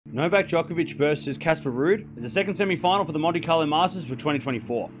Novak Djokovic versus Casper Ruud is the second semi-final for the Monte-Carlo Masters for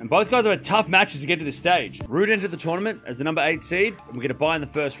 2024. And both guys have had tough matches to get to this stage. Ruud entered the tournament as the number 8 seed and will get a bye in the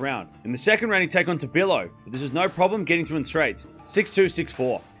first round. In the second round, he'd take on Tabillo, but this was no problem getting through in straights, 6-2,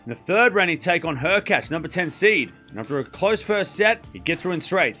 6-4. In the third round, he'd take on Hurkacz, number 10 seed, and after a close first set, he'd get through in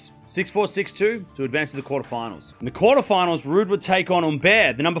straights, 6-4, 6-2, to advance to the quarterfinals. In the quarterfinals, Ruud would take on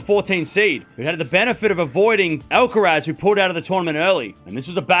Humbert, the number 14 seed, who had the benefit of avoiding Alcaraz, who pulled out of the tournament early. And this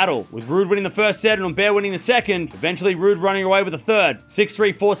was a battle, with Ruud winning the first set and Humbert winning the second, eventually Ruud running away with the third,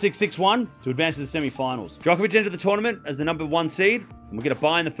 6-3, 4-6, 6-1, to advance to the semi-finals. Djokovic entered the tournament as the number 1 seed, and will get a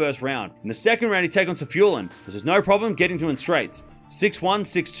bye in the first round. In the second round, he'd take on Safiullin, because there's no problem getting through in straights, 6-1,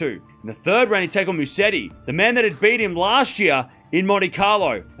 6-2. In the third round, he'd take on Musetti, the man that had beat him last year in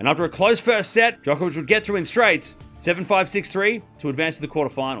Monte-Carlo. And after a close first set, Djokovic would get through in straights, 7-5, 6-3, to advance to the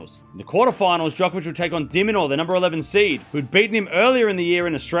quarterfinals. In the quarterfinals, Djokovic would take on De Minaur, the number 11 seed, who'd beaten him earlier in the year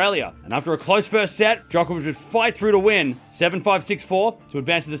in Australia. And after a close first set, Djokovic would fight through to win, 7-5, 6-4, to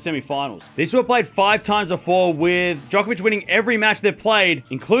advance to the semi-finals. These two have played 5 times before, with Djokovic winning every match they've played,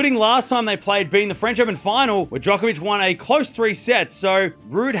 including last time they played being the French Open final, where Djokovic won a close 3 sets. So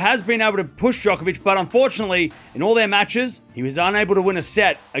Ruud has been able to push Djokovic, but unfortunately, in all their matches, he was unable to win a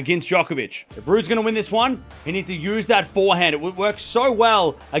set against Djokovic. If Ruud's going to win this one, he needs to use that forehand. It worked so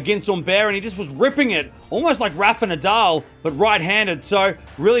well against Humbert, and he just was ripping it, almost like Rafa Nadal, but right-handed. So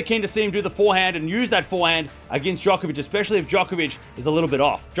really keen to see him do the forehand and use that forehand against Djokovic, especially if Djokovic is a little bit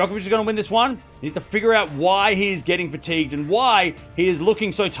off. Djokovic is going to win this one. He needs to figure out why he is getting fatigued and why he is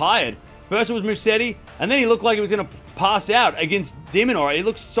looking so tired. First it was Musetti, and then he looked like he was going to pass out against De Minaur. He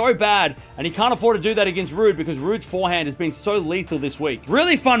looked so bad, and he can't afford to do that against Ruud because Ruud's forehand has been so lethal this week.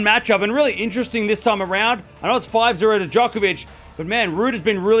 Really fun matchup and really interesting this time around. I know it's 5-0 to Djokovic, but man, Ruud has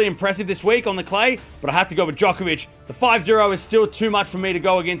been really impressive this week on the clay, but I have to go with Djokovic. The 5-0 is still too much for me to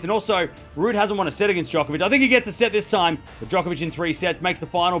go against, and also, Ruud hasn't won a set against Djokovic. I think he gets a set this time, but Djokovic in 3 sets makes the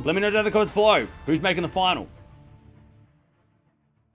final. Let me know down in the comments below who's making the final.